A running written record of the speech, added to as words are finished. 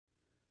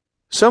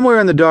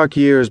Somewhere in the dark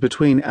years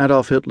between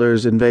Adolf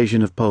Hitler's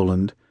invasion of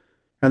Poland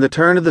and the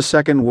turn of the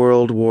Second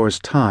World War's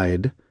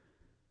tide,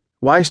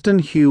 Wystan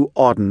Hugh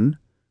Auden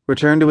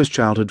returned to his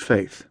childhood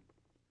faith.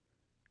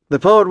 The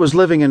poet was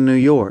living in New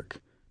York,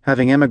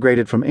 having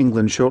emigrated from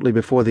England shortly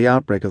before the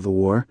outbreak of the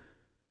war,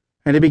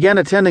 and he began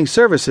attending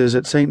services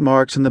at St.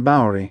 Mark's in the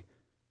Bowery,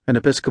 an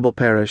Episcopal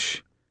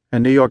parish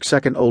and New York's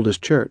second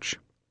oldest church.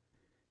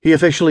 He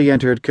officially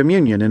entered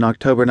communion in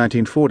October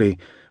 1940,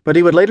 but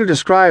he would later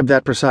describe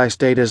that precise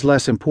date as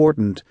less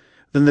important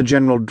than the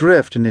general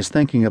drift in his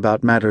thinking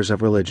about matters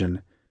of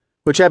religion,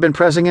 which had been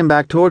pressing him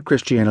back toward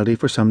Christianity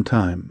for some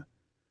time.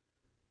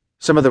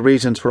 Some of the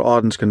reasons for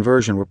Auden's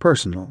conversion were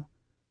personal,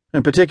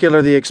 in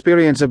particular the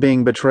experience of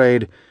being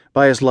betrayed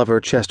by his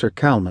lover Chester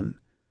Kalman,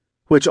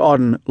 which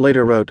Auden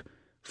later wrote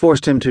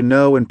forced him to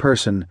know in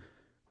person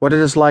what it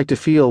is like to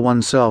feel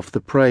oneself the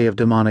prey of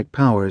demonic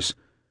powers,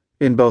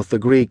 in both the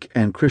Greek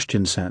and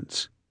Christian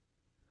sense.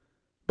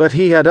 But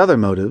he had other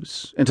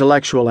motives,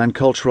 intellectual and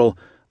cultural,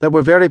 that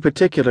were very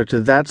particular to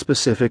that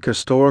specific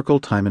historical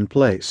time and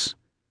place.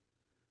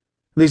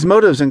 These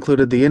motives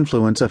included the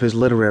influence of his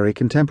literary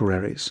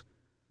contemporaries.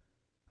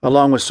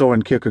 Along with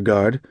Søren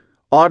Kierkegaard,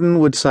 Auden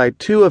would cite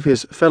two of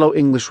his fellow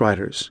English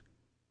writers,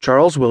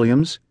 Charles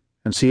Williams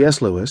and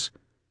C.S. Lewis,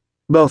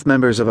 both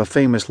members of a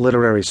famous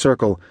literary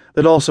circle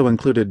that also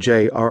included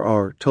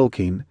J.R.R.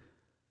 Tolkien,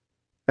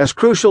 as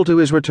crucial to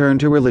his return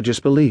to religious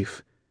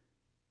belief.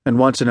 And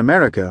once in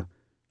America,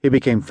 he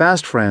became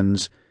fast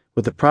friends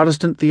with the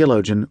Protestant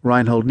theologian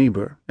Reinhold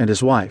Niebuhr and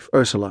his wife,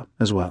 Ursula,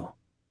 as well.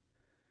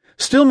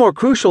 Still more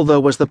crucial, though,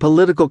 was the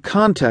political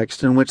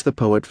context in which the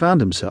poet found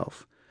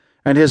himself,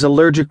 and his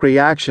allergic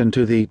reaction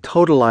to the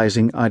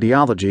totalizing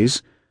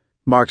ideologies,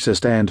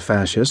 Marxist and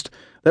fascist,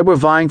 that were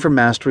vying for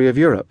mastery of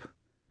Europe.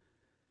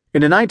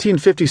 In a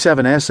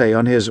 1957 essay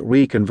on his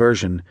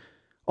reconversion,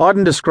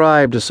 Auden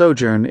described a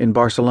sojourn in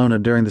Barcelona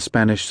during the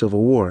Spanish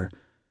Civil War,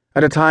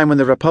 at a time when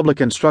the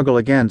Republican struggle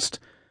against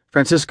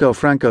Francisco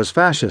Franco's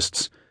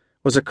fascists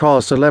was a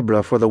cause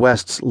célèbre for the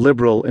West's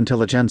liberal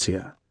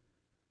intelligentsia.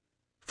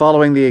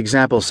 Following the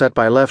example set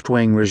by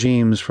left-wing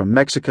regimes from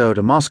Mexico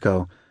to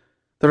Moscow,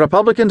 the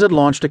Republicans had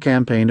launched a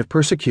campaign of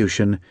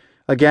persecution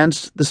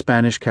against the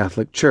Spanish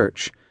Catholic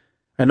Church,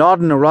 and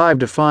Auden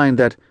arrived to find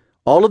that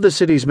all of the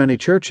city's many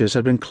churches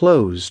had been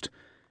closed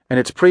and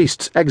its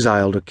priests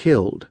exiled or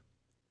killed.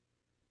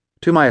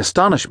 To my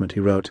astonishment,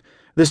 he wrote,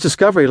 this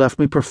discovery left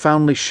me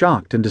profoundly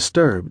shocked and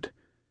disturbed.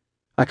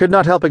 I could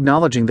not help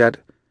acknowledging that,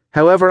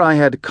 however I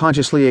had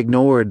consciously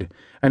ignored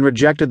and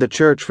rejected the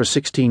church for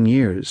 16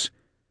 years,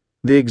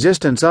 the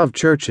existence of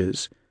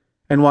churches,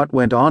 and what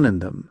went on in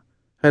them,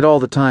 had all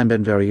the time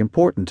been very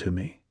important to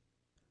me.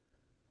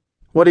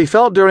 What he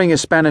felt during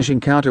his Spanish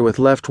encounter with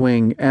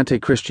left-wing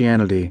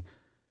anti-Christianity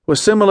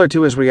was similar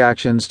to his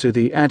reactions to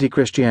the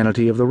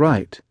anti-Christianity of the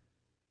right.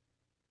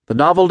 The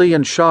novelty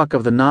and shock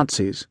of the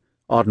Nazis,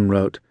 Auden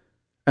wrote,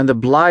 and the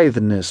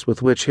blitheness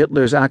with which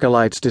Hitler's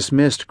acolytes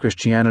dismissed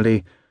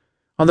Christianity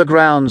on the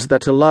grounds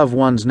that to love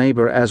one's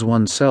neighbor as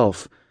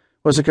oneself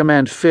was a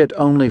command fit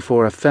only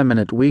for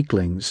effeminate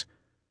weaklings,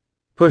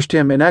 pushed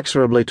him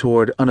inexorably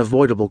toward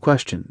unavoidable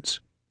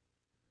questions.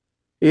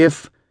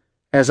 If,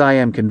 as I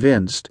am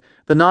convinced,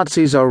 the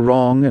Nazis are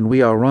wrong and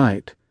we are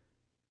right,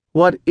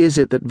 what is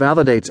it that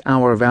validates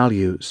our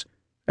values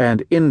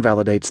and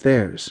invalidates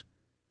theirs?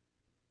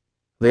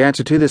 The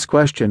answer to this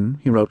question,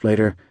 he wrote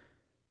later,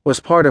 was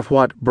part of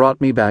what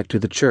brought me back to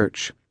the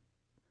church.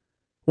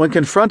 When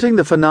confronting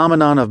the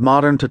phenomenon of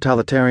modern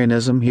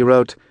totalitarianism, he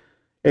wrote,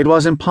 it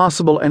was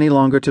impossible any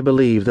longer to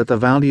believe that the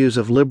values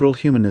of liberal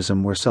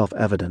humanism were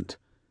self-evident.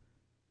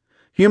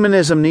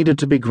 Humanism needed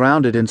to be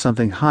grounded in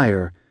something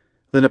higher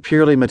than a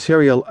purely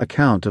material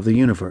account of the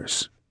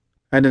universe,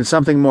 and in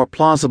something more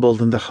plausible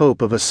than the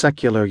hope of a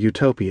secular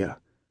utopia.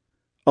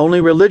 Only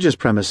religious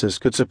premises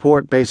could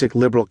support basic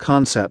liberal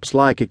concepts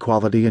like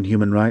equality and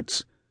human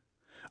rights.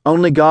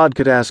 Only God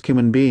could ask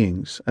human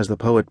beings, as the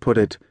poet put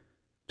it,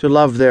 to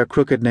love their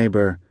crooked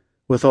neighbor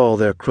with all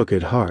their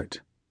crooked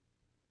heart.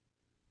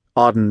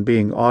 Auden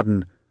being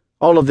Auden,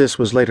 all of this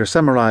was later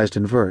summarized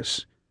in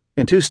verse,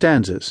 in 2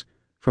 stanzas,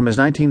 from his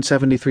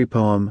 1973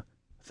 poem,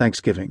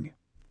 Thanksgiving.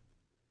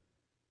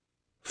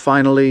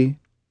 Finally,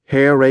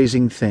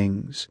 hair-raising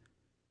things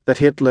that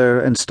Hitler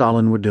and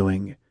Stalin were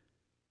doing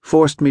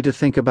forced me to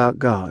think about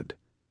God.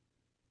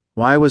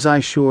 Why was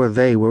I sure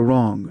they were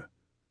wrong?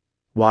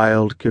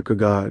 Wilde,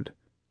 Kierkegaard,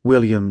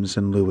 Williams,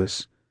 and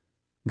Lewis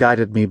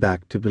guided me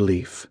back to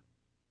belief.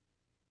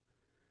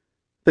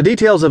 The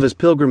details of his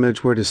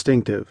pilgrimage were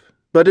distinctive,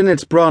 but in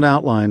its broad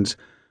outlines,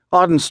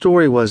 Auden's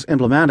story was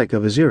emblematic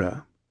of his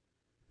era.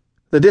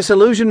 The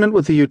disillusionment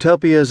with the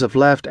utopias of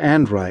left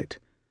and right,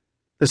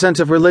 the sense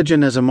of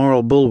religion as a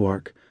moral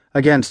bulwark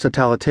against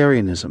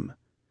totalitarianism,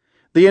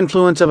 the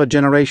influence of a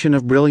generation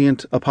of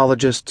brilliant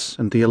apologists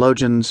and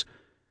theologians,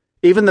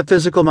 even the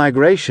physical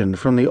migration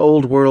from the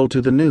old world to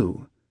the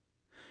new.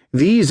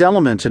 These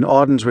elements in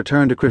Auden's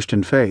return to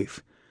Christian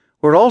faith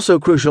were also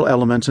crucial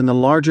elements in the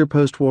larger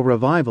post-war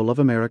revival of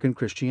American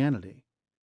Christianity.